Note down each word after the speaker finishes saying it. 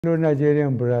Fellow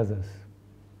Nigerian brothers,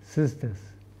 sisters,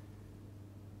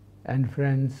 and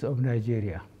friends of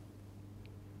Nigeria,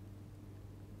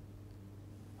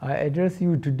 I address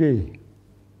you today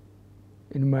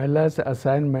in my last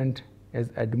assignment as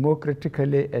a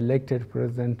democratically elected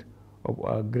president of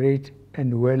our great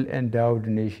and well-endowed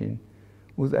nation,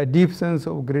 with a deep sense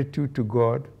of gratitude to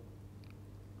God,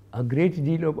 a great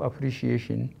deal of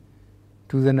appreciation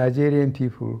to the Nigerian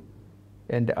people,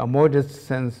 and a modest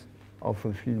sense of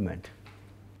fulfillment.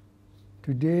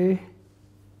 Today,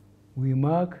 we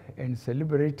mark and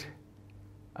celebrate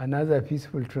another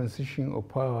peaceful transition of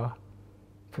power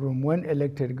from one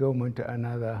elected government to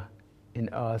another in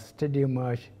our steady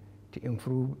march to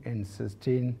improve and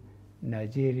sustain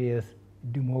Nigeria's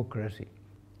democracy.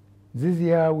 This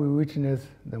year, we witnessed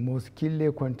the most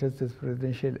keenly contested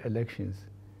presidential elections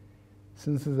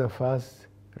since the First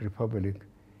Republic,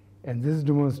 and this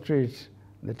demonstrates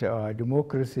that our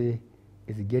democracy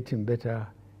is getting better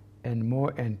and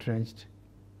more entrenched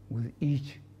with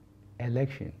each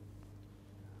election.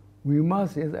 We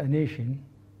must, as a nation,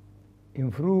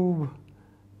 improve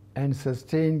and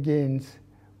sustain gains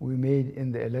we made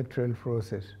in the electoral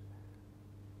process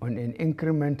on an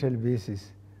incremental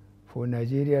basis for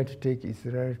Nigeria to take its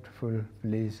rightful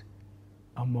place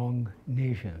among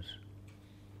nations.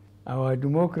 Our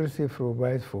democracy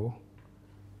provides for,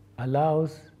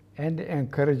 allows, and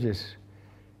encourages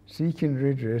seeking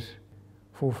redress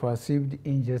for perceived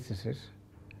injustices,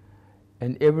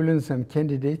 enabling some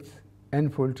candidates and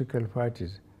political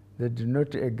parties that do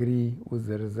not agree with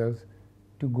the results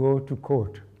to go to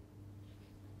court.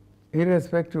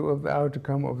 Irrespective of the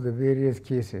outcome of the various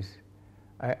cases,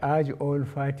 I urge all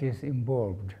parties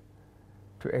involved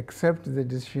to accept the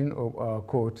decision of our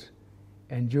courts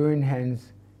and join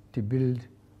hands to build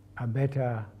a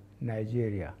better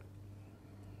Nigeria.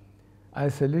 I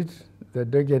salute the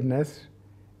doggedness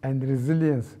and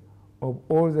resilience of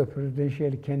all the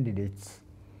presidential candidates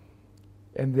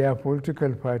and their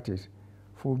political parties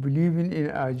for believing in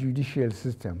our judicial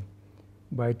system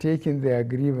by taking their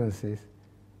grievances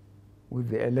with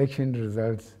the election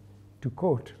results to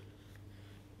court.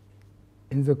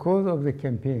 In the course of the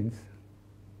campaigns,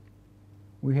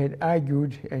 we had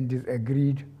argued and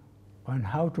disagreed on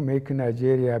how to make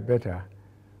Nigeria better,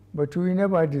 but we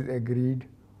never disagreed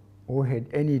or had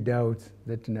any doubts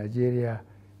that Nigeria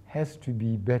has to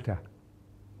be better.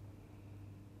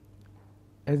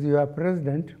 As your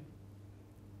president,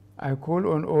 I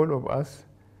call on all of us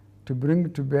to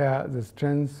bring to bear the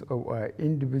strengths of our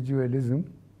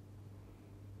individualism,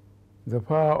 the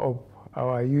power of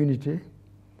our unity,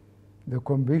 the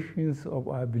convictions of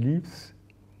our beliefs,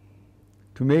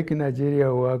 to make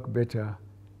Nigeria work better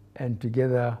and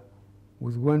together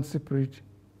with one spirit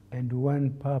and one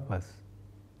purpose.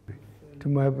 To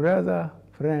my brother,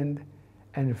 friend,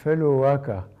 and fellow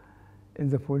worker in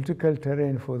the political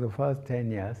terrain for the past 10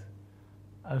 years,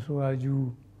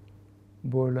 Asiwaju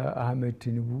Bola Ahmed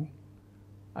Tinubu,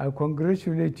 I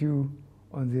congratulate you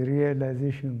on the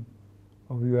realization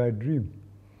of your dream,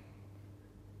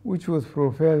 which was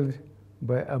propelled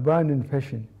by a burning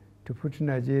passion to put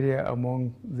Nigeria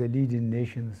among the leading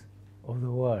nations of the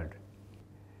world.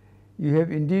 You have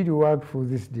indeed worked for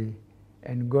this day,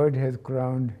 and God has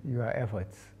crowned your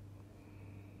efforts.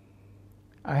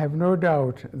 I have no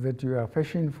doubt that your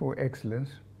passion for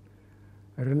excellence,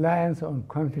 reliance on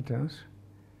competence,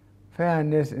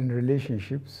 fairness in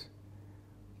relationships,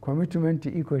 commitment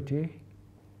to equity,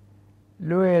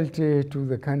 loyalty to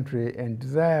the country, and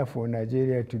desire for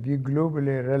Nigeria to be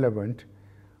globally relevant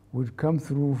would come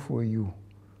through for you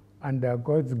under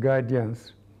God's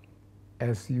guidance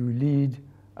as you lead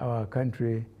our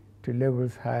country to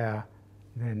levels higher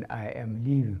than I am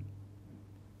leaving.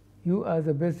 You are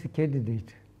the best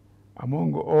candidate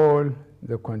among all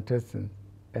the contestants,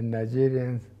 and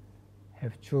Nigerians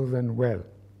have chosen well.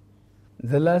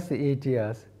 The last 8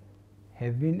 years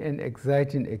have been an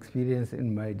exciting experience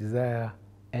in my desire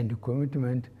and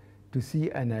commitment to see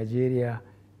a Nigeria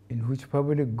in which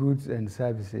public goods and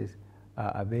services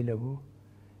are available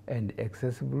and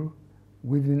accessible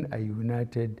within a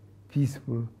united,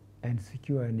 peaceful, and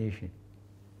secure nation.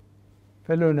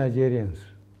 Fellow Nigerians,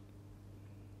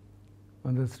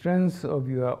 on the strength of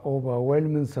your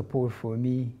overwhelming support for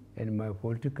me and my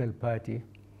political party,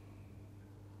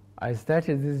 I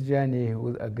started this journey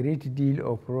with a great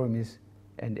deal of promise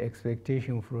and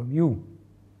expectation from you.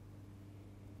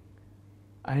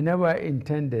 I never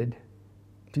intended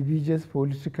to be just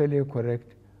politically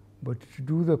correct, but to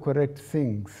do the correct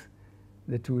things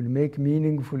that will make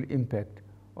meaningful impact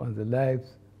on the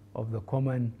lives of the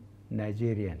common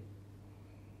Nigerian.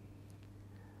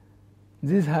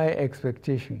 This high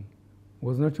expectation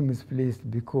was not misplaced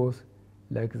because,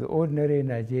 like the ordinary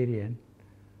Nigerian,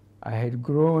 I had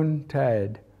grown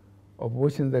tired of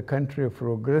watching the country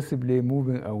progressively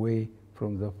moving away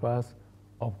from the path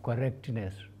of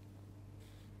correctness.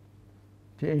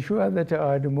 To ensure that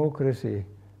our democracy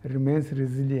remains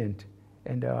resilient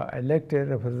and our elected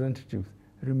representatives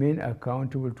remain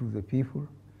accountable to the people,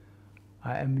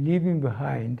 I am leaving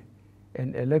behind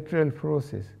an electoral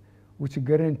process which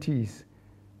guarantees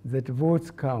that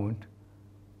votes count,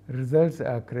 results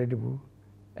are credible,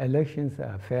 elections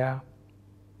are fair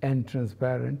and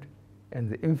transparent, and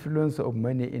the influence of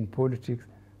money in politics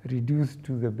reduced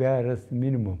to the barest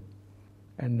minimum,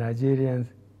 and Nigerians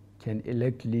can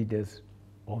elect leaders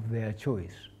of their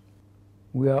choice.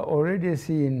 We are already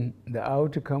seeing the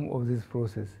outcome of this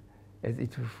process, as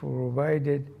it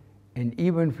provided an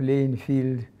even playing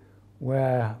field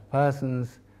where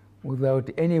persons without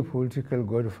any political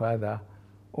godfather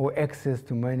or access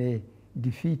to money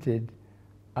defeated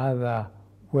other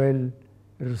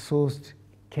well-resourced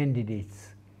candidates.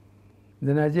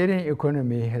 The Nigerian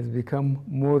economy has become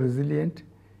more resilient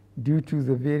due to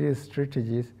the various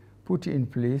strategies put in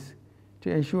place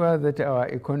to ensure that our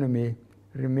economy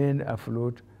remain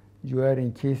afloat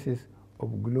during cases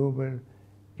of global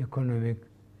economic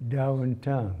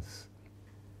downturns.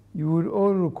 You would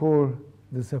all recall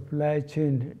the supply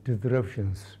chain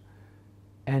disruptions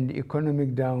and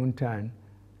economic downturn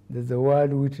that the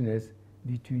world witnessed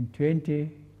between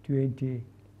 2020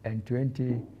 and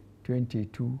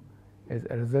 2022 as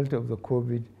a result of the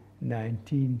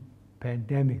COVID-19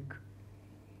 pandemic.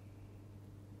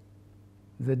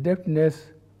 The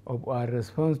depthness of our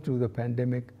response to the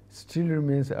pandemic still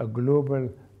remains a global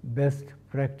best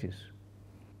practice.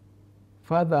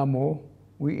 Furthermore,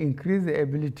 we increase the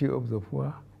ability of the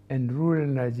poor and rural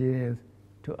Nigerians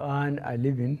to earn a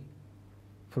living,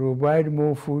 provide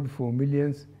more food for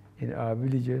millions in our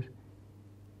villages,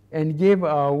 and give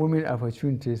our women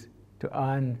opportunities to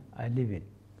earn a living.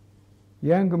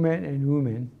 Young men and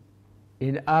women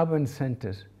in urban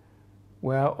centers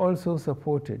were also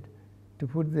supported to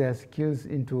put their skills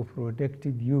into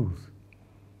productive use.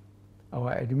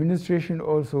 Our administration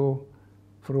also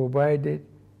provided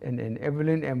an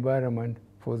enabling environment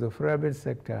for the private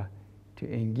sector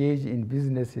to engage in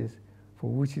businesses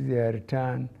for which their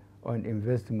return on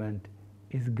investment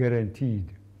is guaranteed.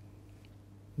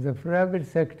 The private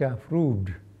sector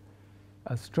proved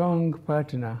a strong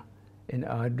partner in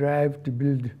our drive to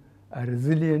build a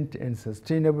resilient and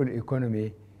sustainable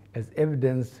economy, as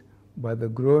evidenced by the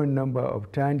growing number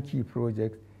of turnkey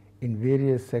projects in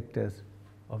various sectors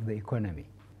of the economy.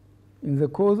 In the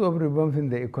course of revamping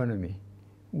the economy,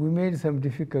 we made some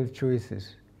difficult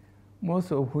choices,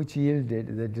 most of which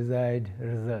yielded the desired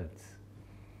results.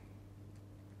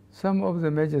 Some of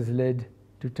the measures led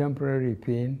to temporary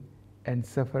pain and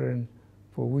suffering,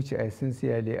 for which I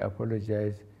sincerely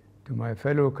apologize to my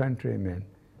fellow countrymen,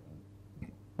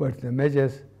 but the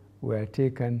measures were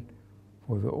taken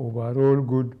for the overall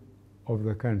good of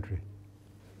the country.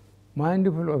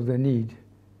 Mindful of the need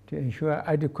to ensure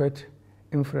adequate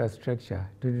infrastructure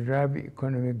to drive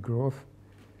economic growth,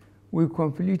 we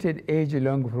completed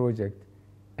age-long projects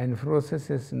and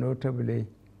processes, notably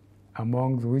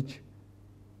among which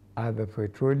are the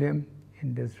Petroleum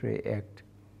Industry Act,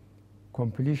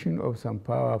 completion of some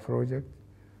power projects,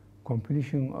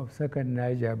 completion of Second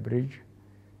Niger Bridge,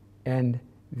 and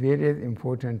various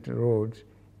important roads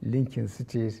linking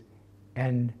cities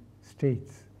and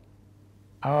states.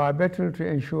 Our battle to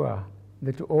ensure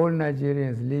that all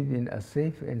Nigerians live in a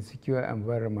safe and secure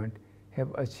environment have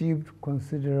achieved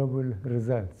considerable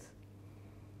results.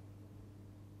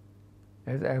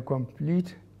 As I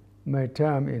complete my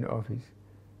term in office,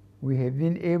 we have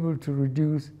been able to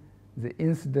reduce the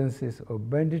incidences of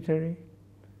banditry,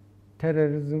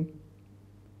 terrorism,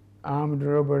 armed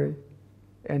robbery,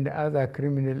 and other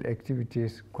criminal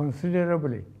activities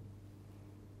considerably.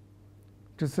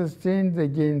 To sustain the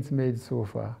gains made so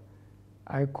far,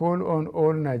 I call on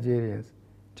all Nigerians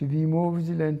to be more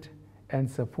vigilant and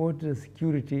support the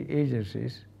security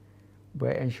agencies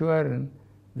by ensuring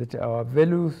that our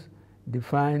values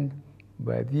defined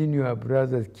by being your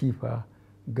brother's keeper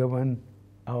govern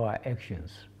our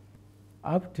actions.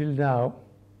 Up till now,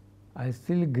 I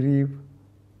still grieve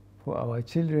for our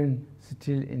children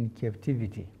still in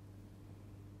captivity,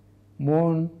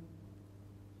 mourn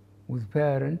with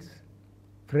parents,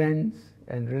 friends,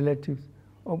 and relatives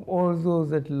of all those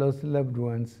that lost loved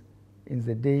ones in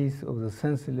the days of the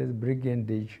senseless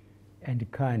brigandage and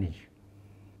carnage.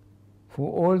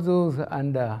 For all those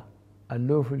under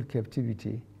unlawful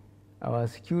captivity, our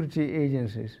security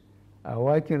agencies are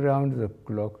working round the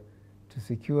clock to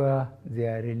secure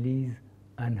their release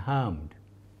unharmed.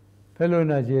 Fellow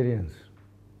Nigerians,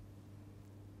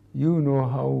 you know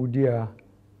how dear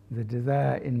the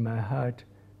desire in my heart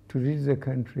to rid the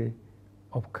country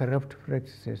of corrupt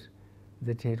practices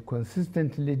that had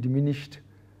consistently diminished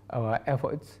our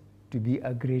efforts to be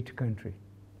a great country.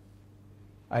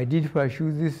 I did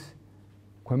pursue this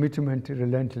commitment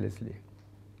relentlessly,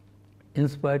 in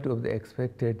spite of the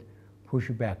expected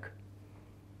pushback.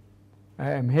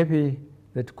 I am happy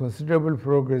that considerable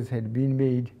progress had been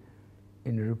made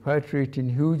in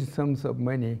repatriating huge sums of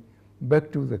money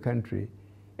back to the country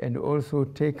and also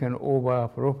taken over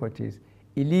properties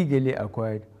illegally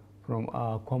acquired from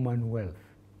our Commonwealth.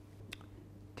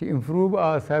 To improve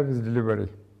our service delivery,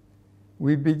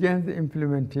 we began the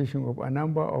implementation of a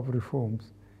number of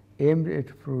reforms aimed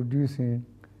at producing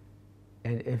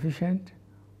an efficient,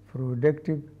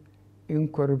 productive,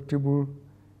 incorruptible,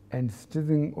 and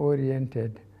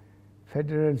citizen-oriented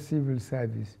federal civil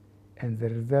service, and the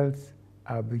results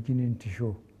are beginning to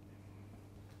show.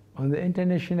 On the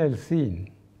international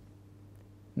scene,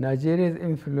 Nigeria's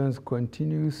influence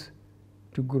continues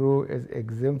to grow as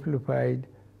exemplified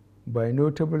by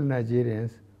notable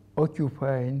Nigerians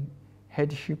occupying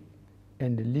headship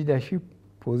and leadership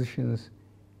positions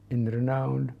in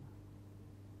renowned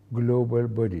global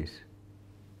bodies.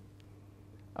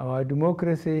 Our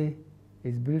democracy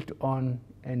is built on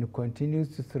and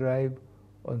continues to thrive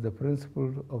on the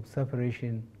principle of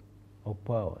separation of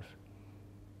powers.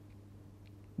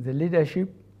 The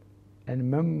leadership and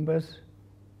members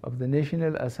of the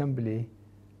National Assembly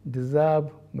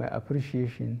deserve my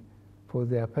appreciation for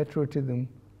their patriotism,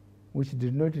 which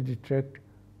did not detract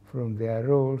from their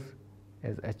roles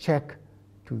as a check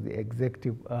to the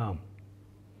executive arm.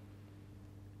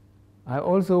 I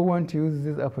also want to use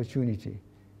this opportunity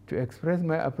to express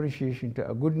my appreciation to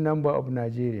a good number of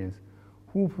Nigerians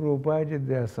who provided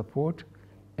their support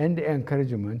and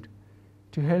encouragement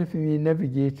to help me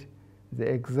navigate the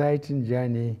exciting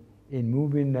journey in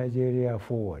moving Nigeria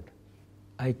forward.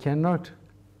 I cannot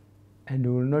and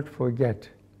will not forget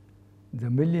the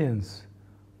millions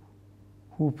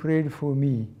who prayed for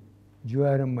me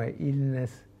during my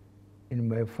illness in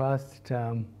my first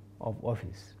term of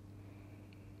office.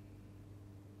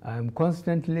 I am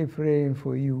constantly praying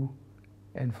for you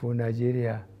and for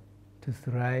Nigeria to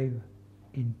thrive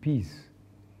in peace.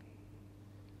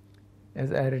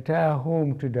 As I retire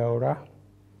home to Daura,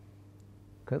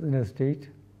 Katsina State,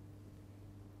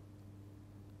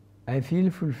 I feel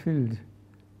fulfilled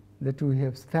that we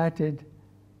have started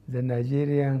the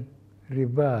Nigerian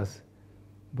rebirth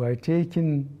by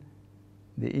taking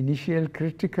the initial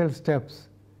critical steps,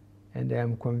 and I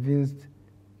am convinced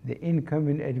the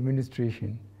incoming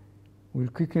administration will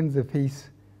quicken the pace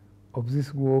of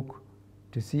this work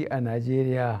to see a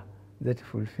Nigeria that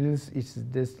fulfills its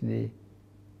destiny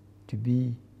to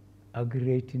be a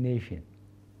great nation.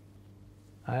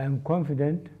 I am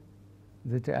confident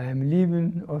that I am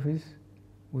leaving office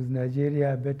with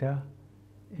Nigeria better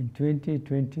in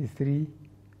 2023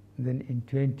 than in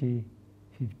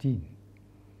 2015.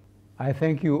 I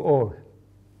thank you all,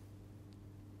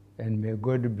 and may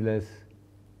God bless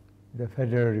the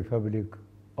Federal Republic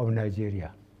of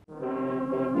Nigeria.